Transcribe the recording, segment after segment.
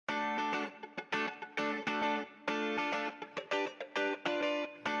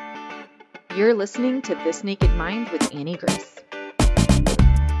You're listening to This Naked Mind with Annie Grace.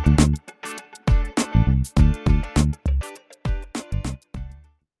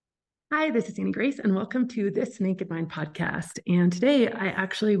 Hi, this is Annie Grace, and welcome to This Naked Mind podcast. And today I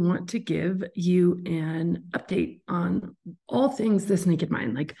actually want to give you an update on all things This Naked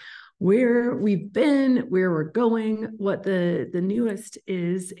Mind, like where we've been, where we're going, what the newest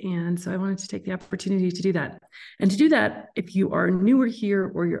is. And so I wanted to take the opportunity to do that. And to do that, if you are newer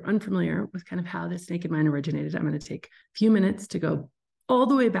here or you're unfamiliar with kind of how This Naked Mind originated, I'm going to take a few minutes to go all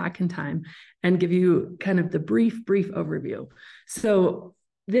the way back in time and give you kind of the brief overview. So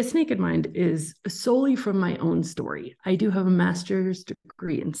This Naked Mind is solely from my own story. I do have a master's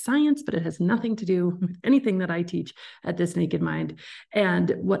degree in science, but it has nothing to do with anything that I teach at This Naked Mind.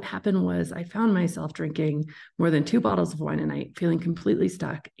 And what happened was I found myself drinking more than 2 bottles of wine a night, feeling completely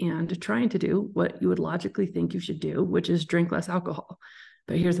stuck and trying to do what you would logically think you should do, which is drink less alcohol.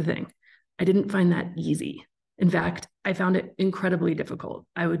 But here's the thing. I didn't find that easy. In fact, I found it incredibly difficult.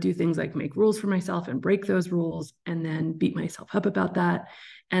 I would do things like make rules for myself and break those rules and then beat myself up about that.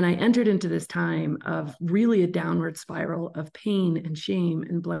 And I entered into this time of really a downward spiral of pain and shame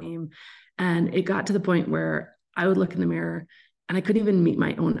and blame. And it got to the point where I would look in the mirror and I couldn't even meet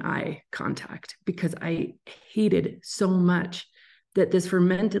my own eye contact because I hated so much that this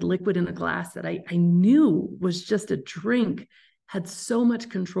fermented liquid in a glass that I knew was just a drink had so much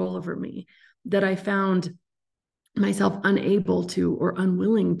control over me that I found myself unable to or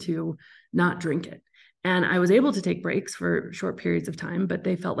unwilling to not drink it. And I was able to take breaks for short periods of time, but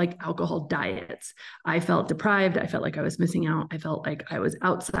they felt like alcohol diets. I felt deprived. I felt like I was missing out. I felt like I was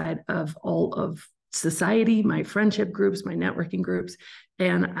outside of all of society, my friendship groups, my networking groups.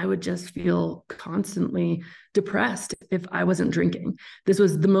 And I would just feel constantly depressed if I wasn't drinking. This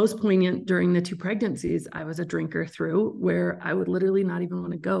was the most poignant during the 2 pregnancies I was a drinker through, where I would literally not even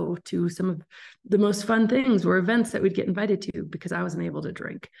want to go to some of the most fun things or events that we'd get invited to because I wasn't able to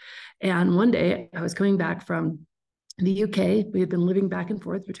drink. And one day I was coming back from the UK. We had been living back and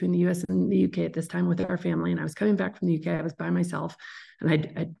forth between the US and the UK at this time with our family. And I was coming back from the UK. I was by myself and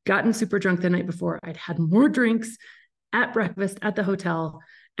I'd gotten super drunk the night before. I'd had more drinks at breakfast at the hotel.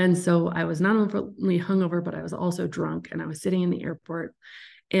 And so I was not only hungover, but I was also drunk. And I was sitting in the airport.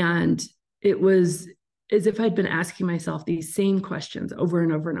 And it was as if I'd been asking myself these same questions over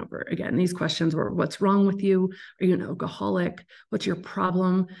and over and over again. These questions were, what's wrong with you? Are you an alcoholic? What's your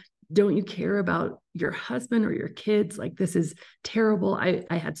problem? Don't you care about your husband or your kids? Like, this is terrible. I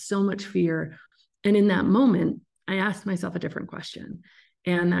had so much fear. And in that moment, I asked myself a different question.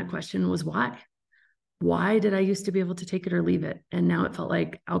 And that question was, why? Why did I used to be able to take it or leave it? And now it felt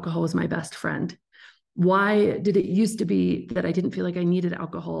like alcohol was my best friend. Why did it used to be that I didn't feel like I needed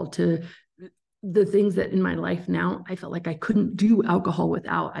alcohol to the things that in my life now, I felt like I couldn't do alcohol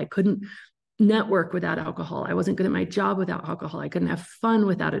without. I couldn't network without alcohol. I wasn't good at my job without alcohol. I couldn't have fun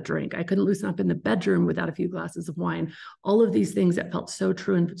without a drink. I couldn't loosen up in the bedroom without a few glasses of wine. All of these things that felt so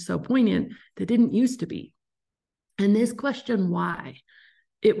true and so poignant that didn't used to be. And this question, why,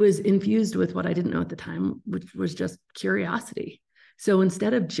 it was infused with what I didn't know at the time, which was just curiosity. So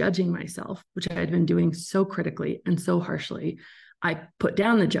instead of judging myself, which I had been doing so critically and so harshly, I put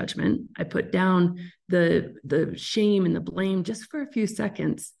down the judgment. I put down the shame and the blame just for a few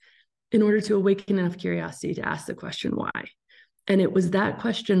seconds in order to awaken enough curiosity to ask the question, why? And it was that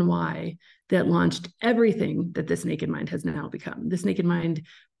question, why, that launched everything that This Naked Mind has now become. This Naked Mind,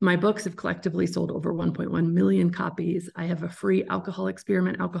 my books have collectively sold over 1.1 million copies. I have a free alcohol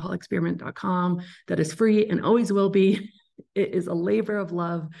experiment, alcoholexperiment.com, that is free and always will be. It is a labor of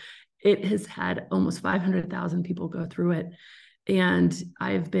love. It has had almost 500,000 people go through it. And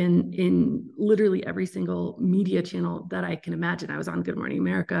I've been in literally every single media channel that I can imagine. I was on Good Morning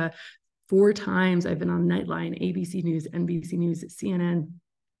America 4 times. I've been on Nightline, ABC News, NBC News, CNN.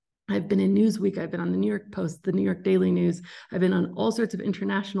 I've been in Newsweek. I've been on the New York Post, the New York Daily News. I've been on all sorts of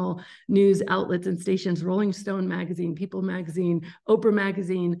international news outlets and stations, Rolling Stone magazine, People magazine, Oprah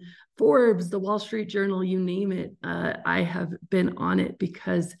magazine, Forbes, the Wall Street Journal, you name it. I have been on it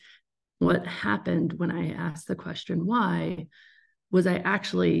because what happened when I asked the question, why, was I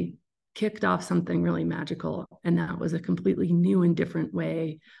actually kicked off something really magical. And that was a completely new and different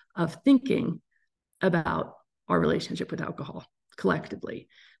way of thinking about our relationship with alcohol collectively.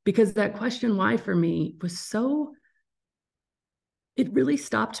 Because that question, why, for me was so, it really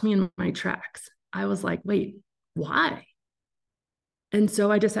stopped me in my tracks. I was like, wait, why? And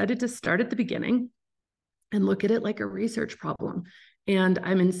so I decided to start at the beginning and look at it like a research problem. And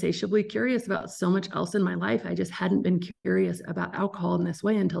I'm insatiably curious about so much else in my life. I just hadn't been curious about alcohol in this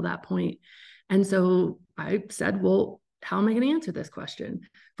way until that point. And so I said, well, how am I going to answer this question?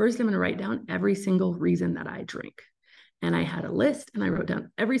 First, I'm going to write down every single reason that I drink. And I had a list and I wrote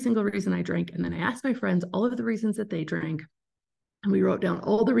down every single reason I drank. And then I asked my friends all of the reasons that they drank. And we wrote down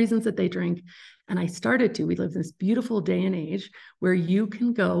all the reasons that they drink. And I started to, we live in this beautiful day and age where you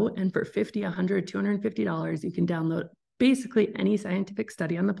can go and for $50, $100, $250, you can download basically any scientific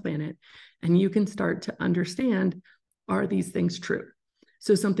study on the planet. And you can start to understand, are these things true?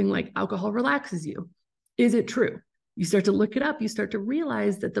 So something like alcohol relaxes you. Is it true? You start to look it up. You start to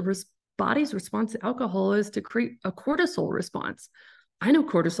realize that the body's response to alcohol is to create a cortisol response. I know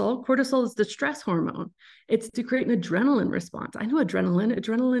cortisol. Cortisol is the stress hormone. It's to create an adrenaline response. I know adrenaline.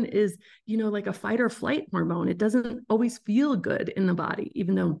 Adrenaline is, like a fight or flight hormone. It doesn't always feel good in the body,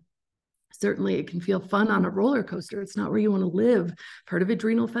 even though certainly it can feel fun on a roller coaster. It's not where you want to live. Part of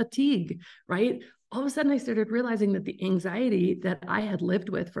adrenal fatigue, right? All of a sudden, I started realizing that the anxiety that I had lived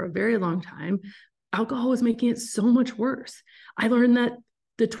with for a very long time, alcohol was making it so much worse. I learned that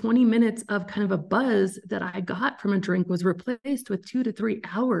the 20 minutes of kind of a buzz that I got from a drink was replaced with 2 to 3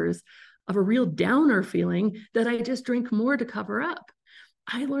 hours of a real downer feeling that I just drink more to cover up.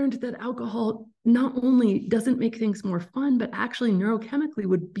 I learned that alcohol not only doesn't make things more fun, but actually neurochemically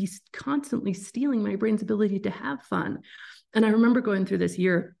would be constantly stealing my brain's ability to have fun. And I remember going through this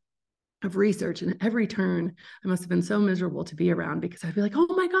year of research, and every turn I must have been so miserable to be around because I'd be like, oh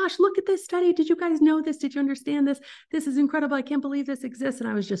my gosh, look at this study. Did you guys know this? Did you understand this? This is incredible. I can't believe this exists. And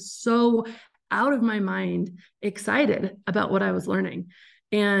I was just so out of my mind excited about what I was learning.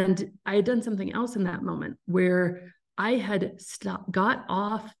 And I had done something else in that moment where I had got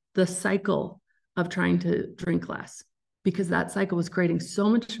off the cycle of trying to drink less, because that cycle was creating so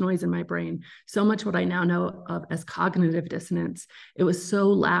much noise in my brain, so much what I now know of as cognitive dissonance. It was so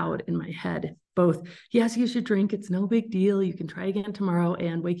loud in my head, both, yes, you should drink, it's no big deal, you can try again tomorrow,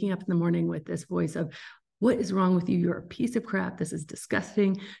 and waking up in the morning with this voice of, what is wrong with you? You're a piece of crap. This is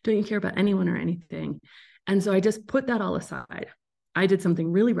disgusting. Don't you care about anyone or anything? And so I just put that all aside. I did something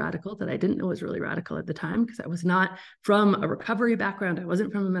really radical that I didn't know was really radical at the time, because I was not from a recovery background. I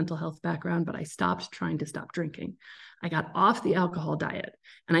wasn't from a mental health background, but I stopped trying to stop drinking. I got off the alcohol diet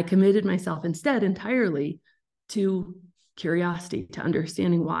and I committed myself instead entirely to curiosity, to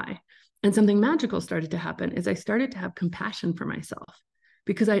understanding why. And something magical started to happen as I started to have compassion for myself,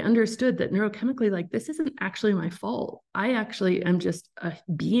 because I understood that neurochemically, like, this isn't actually my fault. I actually am just a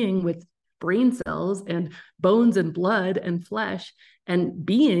being with brain cells and bones and blood and flesh, and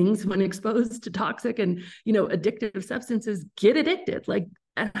beings, when exposed to toxic and, addictive substances, get addicted.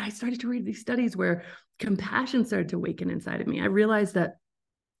 And I started to read these studies where compassion started to awaken inside of me. I realized that,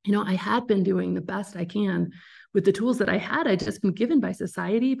 I had been doing the best I can with the tools that I had. I'd just been given by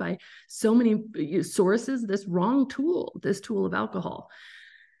society, by so many sources, this tool of alcohol.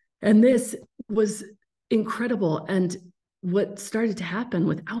 And this was incredible. And what started to happen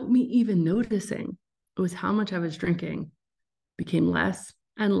without me even noticing was how much I was drinking became less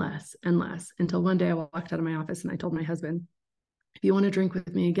and less and less, until one day I walked out of my office and I told my husband, if you want to drink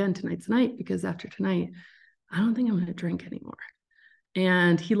with me again, tonight's the night, because after tonight, I don't think I'm going to drink anymore.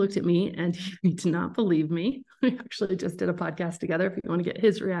 And he looked at me and he did not believe me. We actually just did a podcast together if you want to get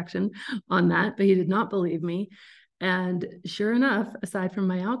his reaction on that, but he did not believe me. And sure enough, aside from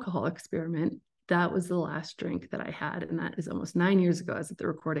my alcohol experiment, that was the last drink that I had. And that is almost 9 years ago as of the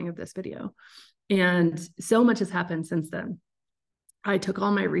recording of this video. And so much has happened since then. I took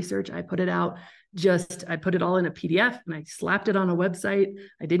all my research, I put it out, I put it all in a PDF and I slapped it on a website.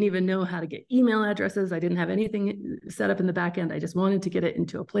 I didn't even know how to get email addresses. I didn't have anything set up in the back end. I just wanted to get it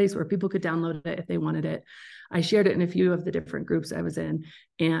into a place where people could download it if they wanted it. I shared it in a few of the different groups I was in,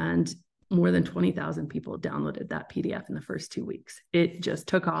 and more than 20,000 people downloaded that PDF in the first 2 weeks. It just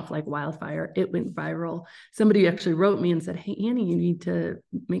took off like wildfire. It went viral. Somebody actually wrote me and said, hey, Annie, you need to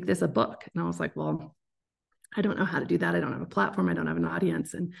make this a book. And I was like, well, I don't know how to do that. I don't have a platform. I don't have an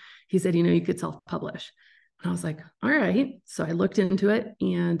audience. And he said, you could self-publish. And I was like, all right. So I looked into it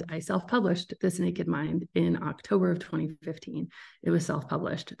and I self-published This Naked Mind in October of 2015. It was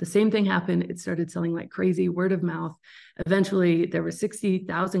self-published. The same thing happened. It started selling like crazy, word of mouth. Eventually there were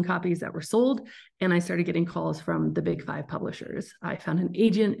 60,000 copies that were sold. And I started getting calls from the big 5 publishers. I found an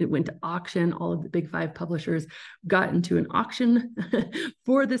agent. It went to auction. All of the big 5 publishers got into an auction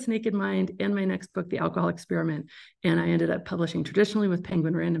for This Naked Mind and my next book, The Alcohol Experiment. And I ended up publishing traditionally with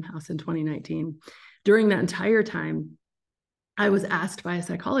Penguin Random House in 2019. During that entire time, I was asked by a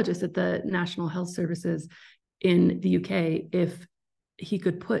psychologist at the National Health Services in the UK if he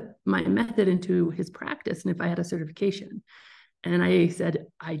could put my method into his practice and if I had a certification. And I said,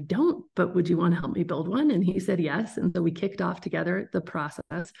 I don't, but would you want to help me build one? And he said, yes. And so we kicked off together the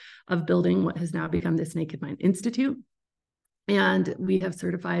process of building what has now become This Naked Mind Institute. And we have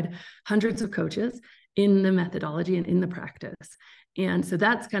certified hundreds of coaches in the methodology and in the practice. And so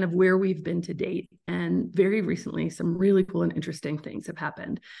that's kind of where we've been to date. And very recently, some really cool and interesting things have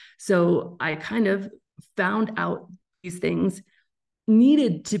happened. So I kind of found out these things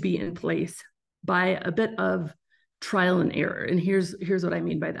needed to be in place by a bit of trial and error. And here's what I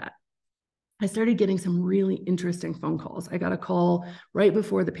mean by that. I started getting some really interesting phone calls. I got a call right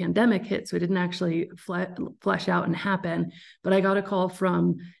before the pandemic hit, so it didn't actually flesh out and happen, but I got a call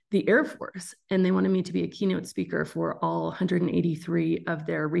from the Air Force, and they wanted me to be a keynote speaker for all 183 of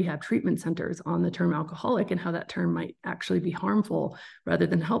their rehab treatment centers on the term alcoholic and how that term might actually be harmful rather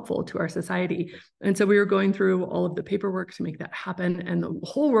than helpful to our society. And so we were going through all of the paperwork to make that happen, and the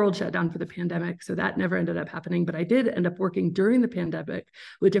whole world shut down for the pandemic, so that never ended up happening. But I did end up working during the pandemic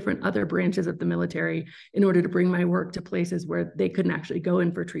with different other branches of the military in order to bring my work to places where they couldn't actually go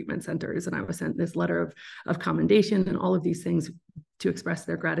in for treatment centers. And I was sent this letter of commendation and all of these things to express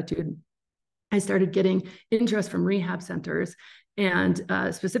their gratitude. I started getting interest from rehab centers, and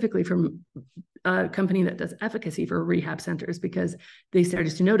specifically from a company that does efficacy for rehab centers, because they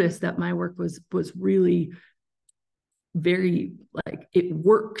started to notice that my work was really very, like, it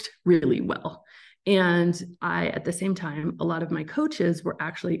worked really well. And at the same time, a lot of my coaches were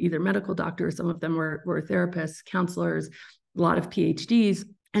actually either medical doctors, some of them were therapists, counselors, a lot of PhDs.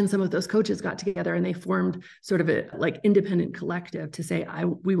 And some of those coaches got together and they formed sort of a like independent collective to say,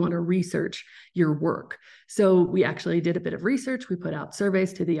 we want to research your work. So we actually did a bit of research. We put out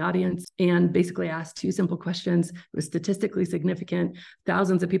surveys to the audience and basically asked two simple questions. It was statistically significant.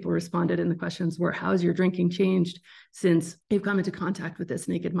 Thousands of people responded, and the questions were, how's your drinking changed since you've come into contact with This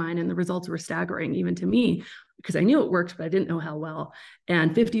Naked Mind? And the results were staggering, even to me, because I knew it worked, but I didn't know how well.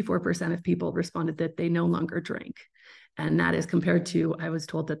 And 54% of people responded that they no longer drink. And that is compared to, I was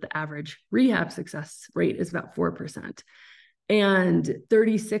told that the average rehab success rate is about 4%. And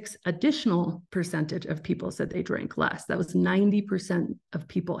 36 additional percentage of people said they drank less. That was 90% of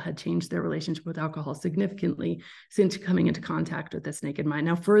people had changed their relationship with alcohol significantly since coming into contact with This Naked Mind.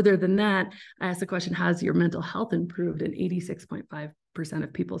 Now, further than that, I asked the question, has your mental health improved? And 86.5%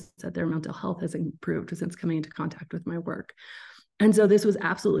 of people said their mental health has improved since coming into contact with my work. And so this was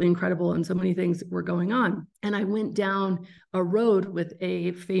absolutely incredible, and so many things were going on. And I went down a road with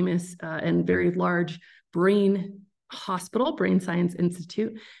a famous and very large brain hospital, Brain Science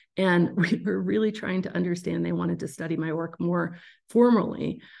Institute, and we were really trying to understand. They wanted to study my work more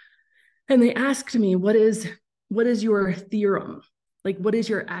formally. And they asked me, what is your theorem? Like, what is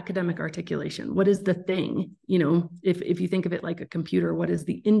your academic articulation? What is the thing? You know, if you think of it like a computer, what is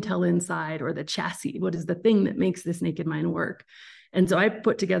the intel inside, or the chassis? What is the thing that makes This Naked Mind work? And so I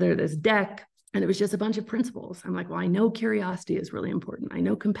put together this deck, and it was just a bunch of principles. I'm like, well, I know curiosity is really important. I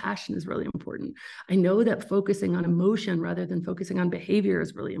know compassion is really important. I know that focusing on emotion rather than focusing on behavior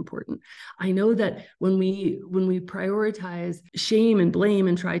is really important. I know that when we prioritize shame and blame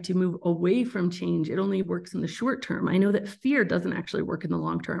and try to move away from change, it only works in the short term. I know that fear doesn't actually work in the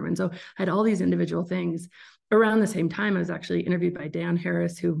long term. And so I had all these individual things. Around the same time, I was actually interviewed by Dan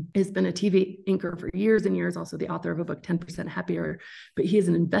Harris, who has been a TV anchor for years and years, also the author of a book, 10% Happier, but he is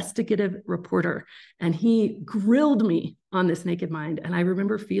an investigative reporter, and he grilled me on This Naked Mind. And I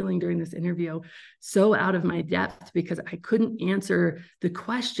remember feeling during this interview so out of my depth because I couldn't answer the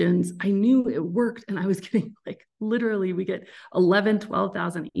questions. I knew it worked, and I was getting, like, literally, we get 11,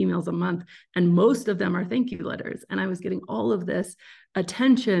 12,000 emails a month, and most of them are thank you letters. And I was getting all of this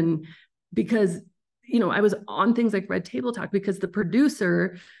attention because, you know, I was on things like Red Table Talk because the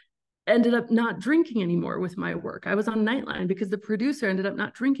producer ended up not drinking anymore with my work. I was on Nightline because the producer ended up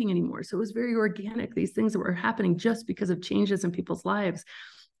not drinking anymore. So it was very organic, these things that were happening just because of changes in people's lives.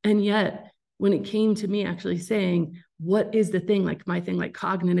 And yet, when it came to me actually saying, what is the thing, like my thing, like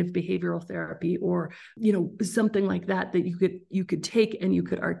cognitive behavioral therapy, or, you know, something like that, that you could take and you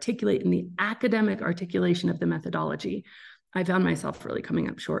could articulate in the academic articulation of the methodology, I found myself really coming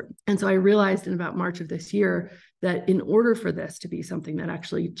up short. And so I realized in about March of this year that in order for this to be something that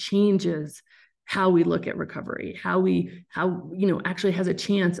actually changes how we look at recovery, how actually has a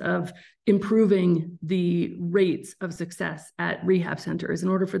chance of improving the rates of success at rehab centers, in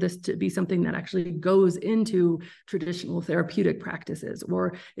order for this to be something that actually goes into traditional therapeutic practices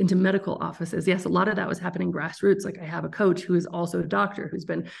or into medical offices. Yes, a lot of that was happening grassroots. Like, I have a coach who is also a doctor who's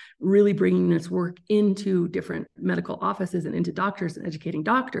been really bringing this work into different medical offices and into doctors and educating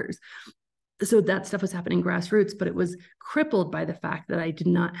doctors. So that stuff was happening grassroots, but it was crippled by the fact that I did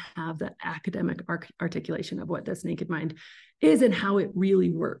not have that academic articulation of what This Naked Mind is and how it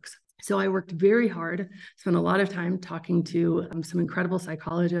really works. So I worked very hard, spent a lot of time talking to some incredible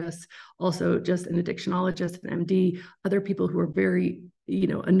psychologists, also just an addictionologist, an MD, other people who are very, a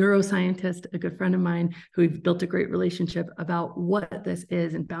neuroscientist, a good friend of mine who we've built a great relationship about what this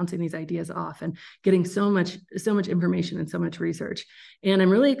is, and bouncing these ideas off and getting so much information and so much research. And I'm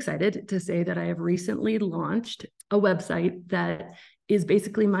really excited to say that I have recently launched a website that is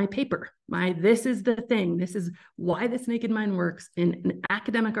basically my paper. This is the thing. This is why This Naked Mind works, in an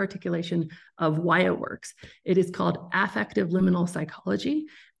academic articulation of why it works. It is called Affective Liminal Psychology.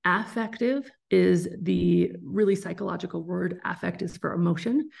 Affective is the really psychological word. Affect is for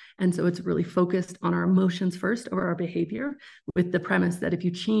emotion. And so it's really focused on our emotions first over our behavior, with the premise that if you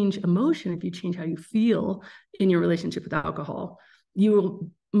change emotion, if you change how you feel in your relationship with alcohol, you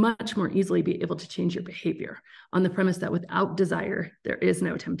will much more easily be able to change your behavior, on the premise that without desire, there is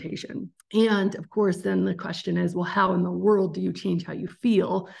no temptation. And of course, then the question is, well, how in the world do you change how you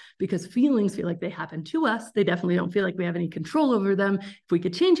feel? Because feelings feel like they happen to us. They definitely don't feel like we have any control over them. If we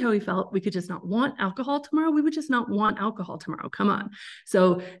could change how we felt, we could just not want alcohol tomorrow. We would just not want alcohol tomorrow. Come on.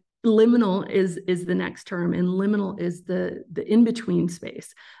 So liminal is the next term, and liminal is the in-between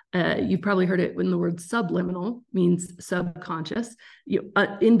space. You've probably heard it when the word subliminal means subconscious,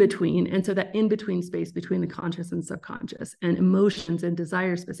 in between. And so that in-between space between the conscious and subconscious, and emotions and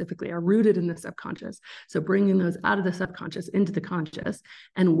desires specifically, are rooted in the subconscious. So bringing those out of the subconscious into the conscious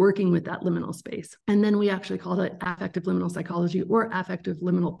and working with that liminal space. And then we actually call it affective liminal psychology, or affective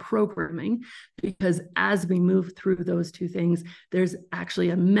liminal programming, because as we move through those two things, there's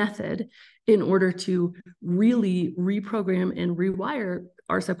actually a method in order to really reprogram and rewire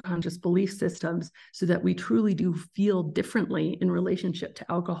our subconscious belief systems so that we truly do feel differently in relationship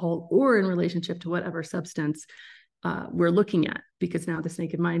to alcohol, or in relationship to whatever substance we're looking at. Because now This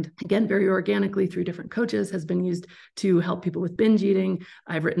Naked Mind, again, very organically through different coaches, has been used to help people with binge eating.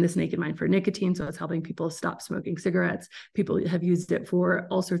 I've written This Naked Mind for nicotine, so it's helping people stop smoking cigarettes. People have used it for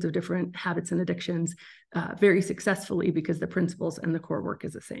all sorts of different habits and addictions very successfully, because the principles and the core work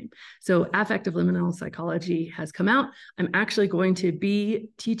is the same. So affective liminal psychology has come out. I'm actually going to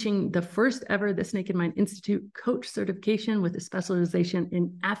be teaching the first ever This Naked Mind Institute coach certification with a specialization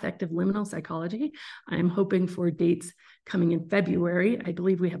in affective liminal psychology. I'm hoping for dates coming in February. I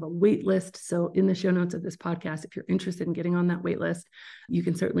believe we have a wait list. So in the show notes of this podcast, if you're interested in getting on that wait list, you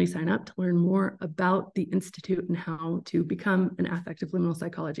can certainly sign up to learn more about the Institute and how to become an affective liminal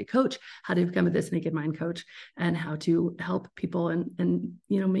psychology coach, how to become a This Naked Mind coach, and how to help people and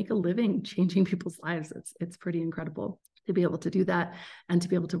make a living changing people's lives. It's pretty incredible to be able to do that, and to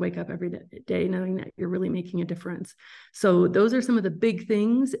be able to wake up every day knowing that you're really making a difference. So those are some of the big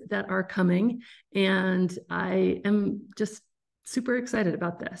things that are coming, and I am just super excited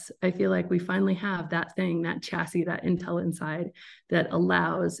about this. I feel like we finally have that thing, that chassis, that intel inside that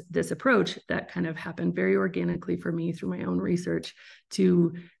allows this approach that kind of happened very organically for me through my own research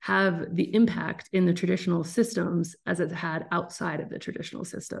to have the impact in the traditional systems as it's had outside of the traditional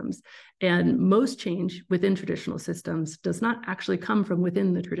systems. And most change within traditional systems does not actually come from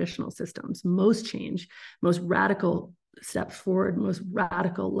within the traditional systems. Most change, most radical steps forward, most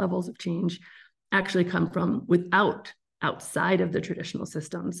radical levels of change actually come from outside of the traditional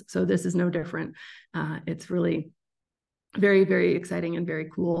systems. So this is no different. It's really very, very exciting and very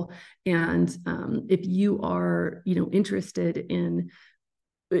cool. And if you are, interested in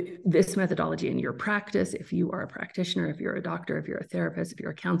this methodology in your practice, if you are a practitioner, if you're a doctor, if you're a therapist, if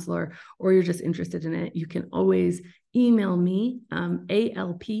you're a counselor, or you're just interested in it, you can always email me,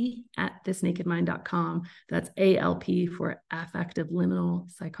 alp@thisnakedmind.com. That's ALP for affective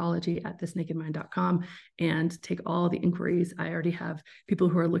liminal psychology @thisnakedmind.com, and take all the inquiries. I already have people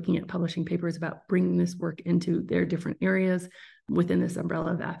who are looking at publishing papers about bringing this work into their different areas within this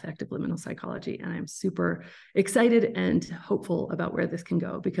umbrella of affective liminal psychology. And I'm super excited and hopeful about where this can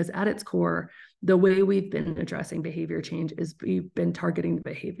go, because at its core, the way we've been addressing behavior change is we've been targeting the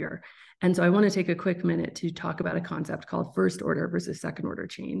behavior. And so I want to take a quick minute to talk about a concept called first order versus second order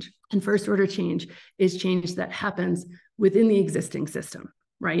change. And first order change is change that happens within the existing system,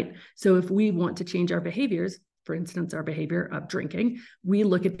 right? So if we want to change our behaviors, for instance, our behavior of drinking, we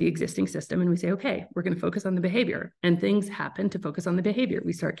look at the existing system and we say, okay, we're going to focus on the behavior, and things happen to focus on the behavior.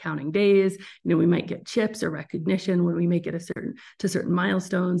 We start counting days, we might get chips or recognition when we make it to certain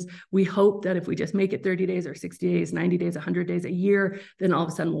milestones. We hope that if we just make it 30 days or 60 days, 90 days, 100 days, a year, then all of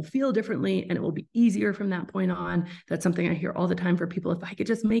a sudden we'll feel differently and it will be easier from that point on. That's something I hear all the time for people. If I could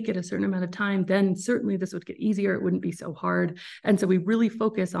just make it a certain amount of time, then certainly this would get easier. It wouldn't be so hard. And so we really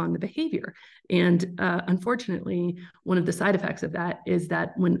focus on the behavior. And unfortunately, one of the side effects of that is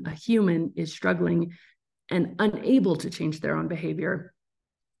that when a human is struggling and unable to change their own behavior,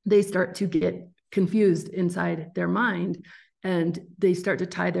 they start to get confused inside their mind, and they start to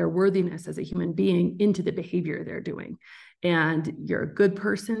tie their worthiness as a human being into the behavior they're doing. And you're a good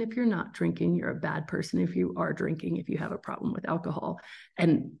person if you're not drinking. You're a bad person if you are drinking, if you have a problem with alcohol.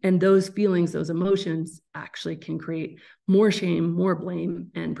 And those feelings, those emotions actually can create more shame, more blame,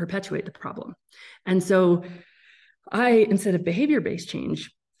 and perpetuate the problem. And so instead of behavior-based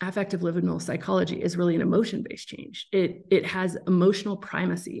change, affective liminal psychology is really an emotion-based change. It has emotional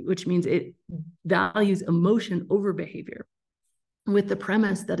primacy, which means it values emotion over behavior, with the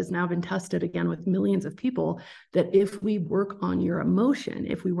premise that has now been tested again with millions of people, that if we work on your emotion,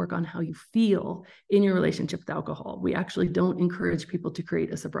 if we work on how you feel in your relationship with alcohol, we actually don't encourage people to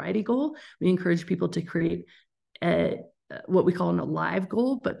create a sobriety goal. We encourage people to create what we call an alive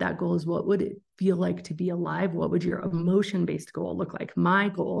goal, but that goal is, what would it feel like to be alive? What would your emotion-based goal look like? My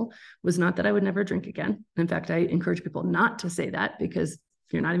goal was not that I would never drink again. In fact, I encourage people not to say that, because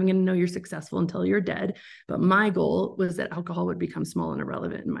you're not even going to know you're successful until you're dead. But my goal was that alcohol would become small and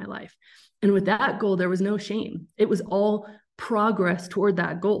irrelevant in my life. And with that goal, there was no shame. It was all progress toward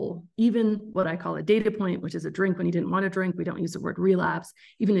that goal. Even what I call a data point, which is a drink when you didn't want to drink. We don't use the word relapse.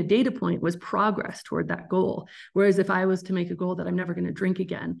 Even a data point was progress toward that goal. Whereas if I was to make a goal that I'm never going to drink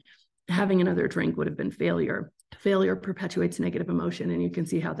again, having another drink would have been failure. Failure perpetuates negative emotion. And you can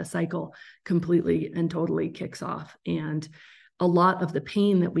see how the cycle completely and totally kicks off. And a lot of the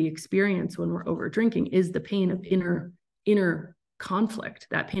pain that we experience when we're over drinking is the pain of inner conflict,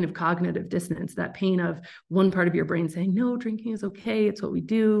 that pain of cognitive dissonance, that pain of one part of your brain saying, no, drinking is okay, it's what we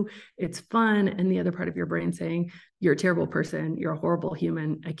do, it's fun, and the other part of your brain saying, you're a terrible person, you're a horrible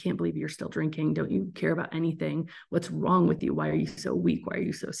human, I can't believe you're still drinking, don't you care about anything, what's wrong with you, why are you so weak, why are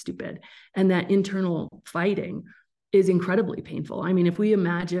you so stupid? And that internal fighting is incredibly painful. I mean, if we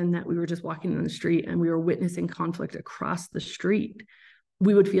imagine that we were just walking in the street and we were witnessing conflict across the street,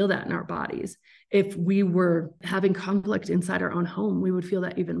 we would feel that in our bodies. If we were having conflict inside our own home, we would feel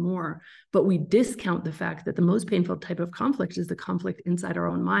that even more. But we discount the fact that the most painful type of conflict is the conflict inside our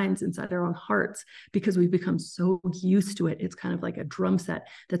own minds, inside our own hearts, because we've become so used to it. It's kind of like a drum set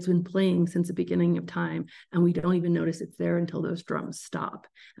that's been playing since the beginning of time, and we don't even notice it's there until those drums stop,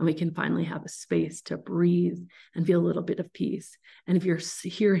 and we can finally have a space to breathe and feel a little bit of peace. And if you're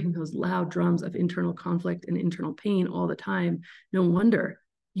hearing those loud drums of internal conflict and internal pain all the time, no wonder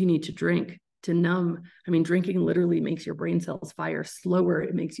you need to drink to numb. I mean, drinking literally makes your brain cells fire slower.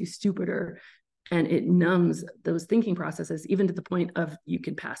 It makes you stupider, and it numbs those thinking processes, even to the point of you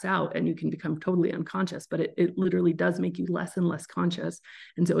can pass out and you can become totally unconscious, but it literally does make you less and less conscious.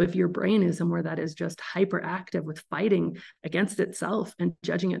 And so if your brain is somewhere that is just hyperactive with fighting against itself and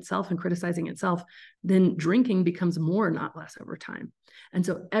judging itself and criticizing itself, then drinking becomes more, not less, over time. And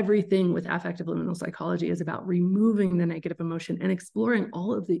so everything with affective liminal psychology is about removing the negative emotion and exploring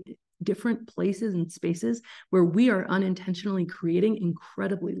all of the different places and spaces where we are unintentionally creating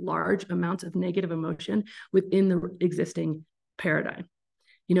incredibly large amounts of negative emotion within the existing paradigm.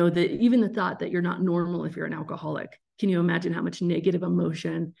 You know, even the thought that you're not normal if you're an alcoholic, can you imagine how much negative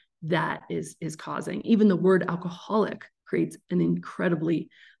emotion that is causing? Even the word alcoholic creates an incredibly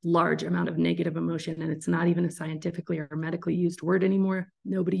large amount of negative emotion, and it's not even a scientifically or medically used word anymore.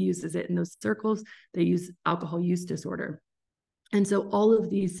 Nobody uses it in those circles. They use alcohol use disorder. And so all of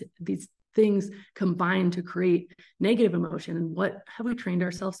these things combine to create negative emotion. And what have we trained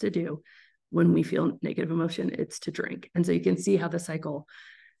ourselves to do when we feel negative emotion? It's to drink. And so you can see how the cycle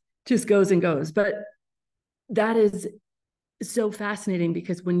just goes and goes. But that is so fascinating,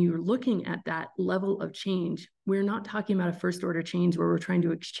 because when you're looking at that level of change, we're not talking about a first order change where we're trying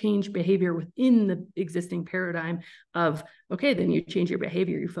to exchange behavior within the existing paradigm of, okay, then you change your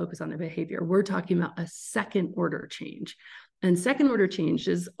behavior, you focus on the behavior. We're talking about a second order change. And second order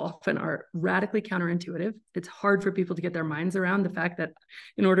changes often are radically counterintuitive. It's hard for people to get their minds around the fact that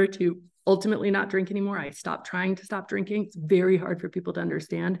in order to ultimately not drink anymore, I stopped trying to stop drinking. It's very hard for people to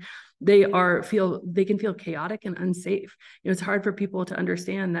understand. They can feel chaotic and unsafe. You know, it's hard for people to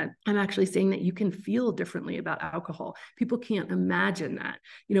understand that I'm actually saying that you can feel differently about alcohol. People can't imagine that,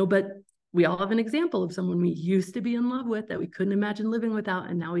 you know, but we all have an example of someone we used to be in love with that we couldn't imagine living without,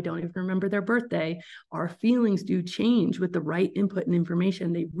 and now we don't even remember their birthday. Our feelings do change with the right input and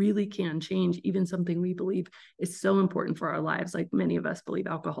information. They really can change even something we believe is so important for our lives, like many of us believe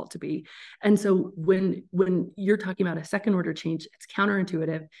alcohol to be. And so when you're talking about a second order change, it's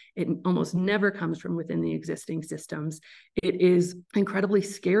counterintuitive. It almost never comes from within the existing systems. It is incredibly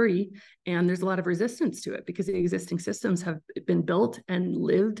scary, and there's a lot of resistance to it because the existing systems have been built and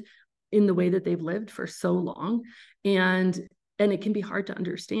lived in the way that they've lived for so long. And And it can be hard to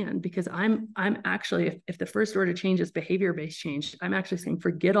understand because I'm actually, if the first order change is behavior-based change, I'm actually saying,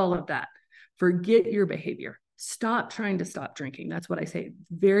 forget all of that. Forget your behavior. Stop trying to stop drinking. That's what I say.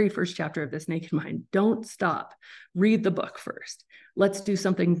 Very first chapter of This Naked Mind. Don't stop. Read the book first. Let's do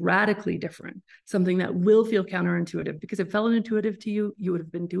something radically different, something that will feel counterintuitive, because if it felt intuitive to you, you would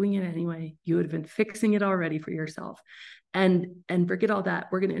have been doing it anyway. You would have been fixing it already for yourself. And forget all that.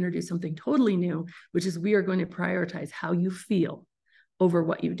 We're going to introduce something totally new, which is we are going to prioritize how you feel over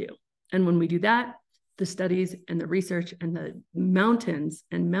what you do. And when we do that, the studies and the research and the mountains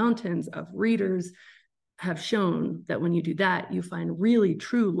and mountains of readers have shown that when you do that, you find really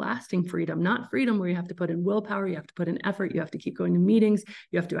true lasting freedom, not freedom where you have to put in willpower, you have to put in effort, you have to keep going to meetings,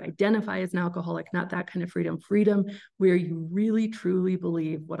 you have to identify as an alcoholic, not that kind of freedom. Freedom where you really truly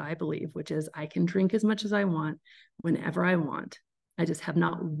believe what I believe, which is I can drink as much as I want, whenever I want. I just have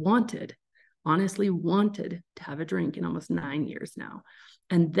not honestly wanted to have a drink in almost 9 years now.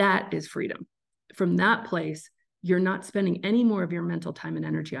 And that is freedom. From that place, you're not spending any more of your mental time and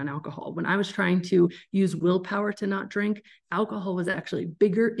energy on alcohol. When I was trying to use willpower to not drink, alcohol was actually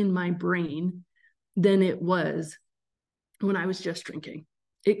bigger in my brain than it was when I was just drinking.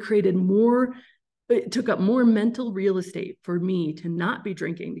 It took up more mental real estate for me to not be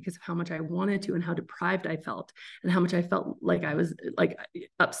drinking because of how much I wanted to and how deprived I felt and how much I felt like I was like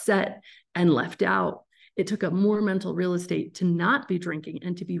upset and left out. It took up more mental real estate to not be drinking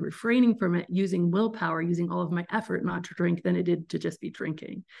and to be refraining from it, using willpower, using all of my effort not to drink, than it did to just be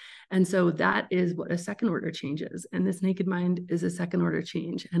drinking. And so that is what a second order change is. And This Naked Mind is a second order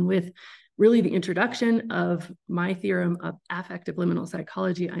change. And with really the introduction of my theorem of affective liminal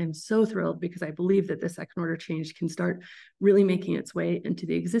psychology, I am so thrilled because I believe that this second order change can start really making its way into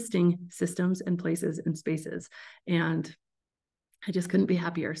the existing systems and places and spaces. And I just couldn't be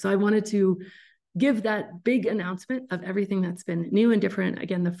happier. So I wanted to give that big announcement of everything that's been new and different.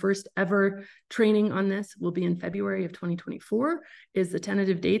 Again, the first ever training on this will be in February of 2024 is the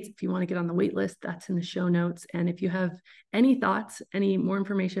tentative dates. If you want to get on the wait list, that's in the show notes. And if you have any thoughts, any more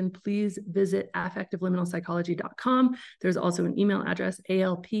information, please visit affectiveliminalpsychology.com. There's also an email address,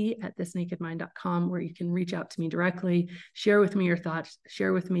 alp@thisnakedmind.com, where you can reach out to me directly, share with me your thoughts,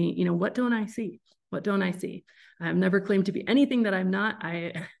 share with me, what don't I see? What don't I see? I've never claimed to be anything that I'm not.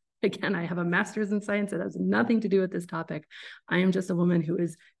 Again, I have a master's in science that has nothing to do with this topic. I am just a woman who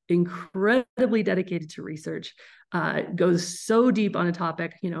is incredibly dedicated to research, goes so deep on a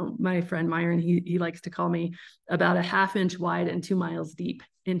topic. My friend Myron, he likes to call me about a 1/2 inch wide and 2 miles deep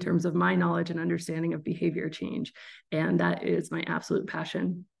in terms of my knowledge and understanding of behavior change. And that is my absolute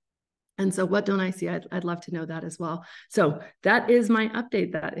passion. And so what don't I see? I'd love to know that as well. So that is my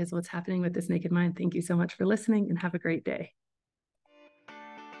update. That is what's happening with This Naked Mind. Thank you so much for listening and have a great day.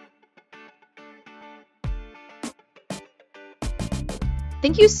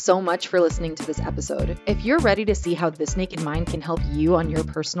 Thank you so much for listening to this episode. If you're ready to see how This Naked Mind can help you on your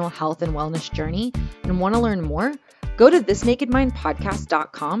personal health and wellness journey and want to learn more, go to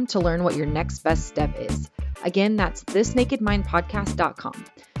thisnakedmindpodcast.com to learn what your next best step is. Again, that's thisnakedmindpodcast.com.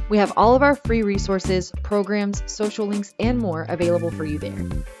 We have all of our free resources, programs, social links, and more available for you there.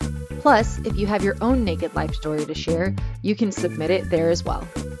 Plus, if you have your own naked life story to share, you can submit it there as well.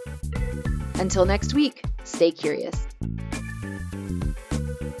 Until next week, stay curious.